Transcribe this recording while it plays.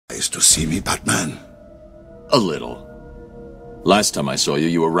surprised to see me, Batman? A little. Last time I saw you,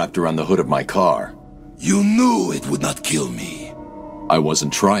 you were wrapped around the hood of my car. You knew it would not kill me. I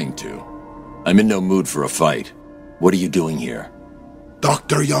wasn't trying to. I'm in no mood for a fight. What are you doing here?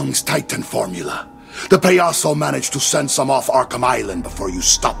 Dr. Young's Titan formula. The Payaso managed to send some off Arkham Island before you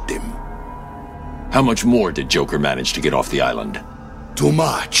stopped him. How much more did Joker manage to get off the island? Too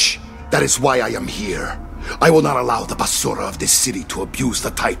much. That is why I am here. I will not allow the basura of this city to abuse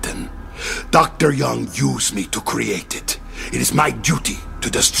the Titan. Dr. Young used me to create it. It is my duty to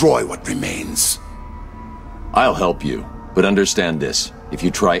destroy what remains. I'll help you, but understand this. If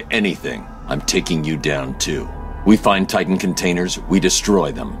you try anything, I'm taking you down too. We find Titan containers, we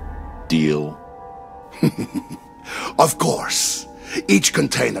destroy them. Deal? Of course. Each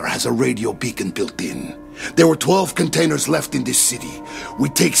container has a radio beacon built in. There were 12 containers left in this city. We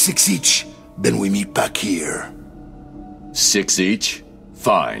take 6 each, then we meet back here. 6 each?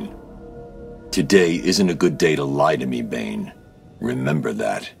 Fine. Today isn't a good day to lie to me, Bane. Remember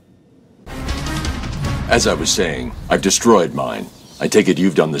that. As I was saying, I've destroyed mine. I take it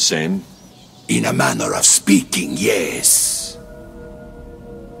you've done the same? In a manner of speaking, yes.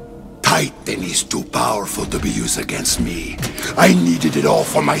 Titan is too powerful to be used against me. I needed it all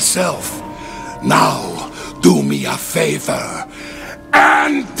for myself. Now, do me a favor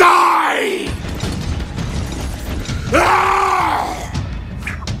and die! Ah!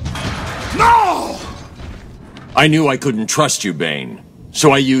 No! I knew I couldn't trust you, Bane,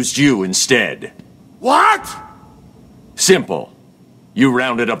 so I used you instead. What? Simple. You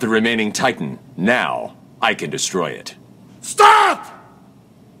rounded up the remaining Titan. Now, I can destroy it. Stop!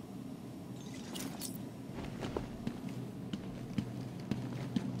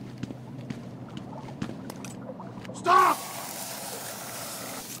 Stop!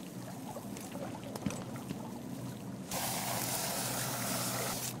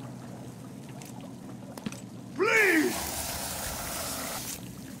 Please!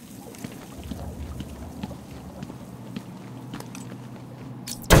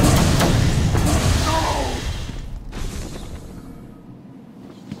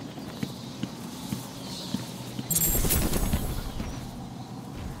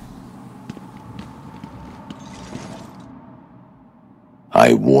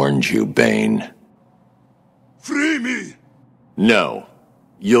 I warned you, Bane. Free me! No.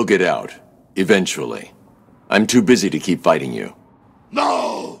 You'll get out. Eventually. I'm too busy to keep fighting you.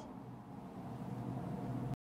 No!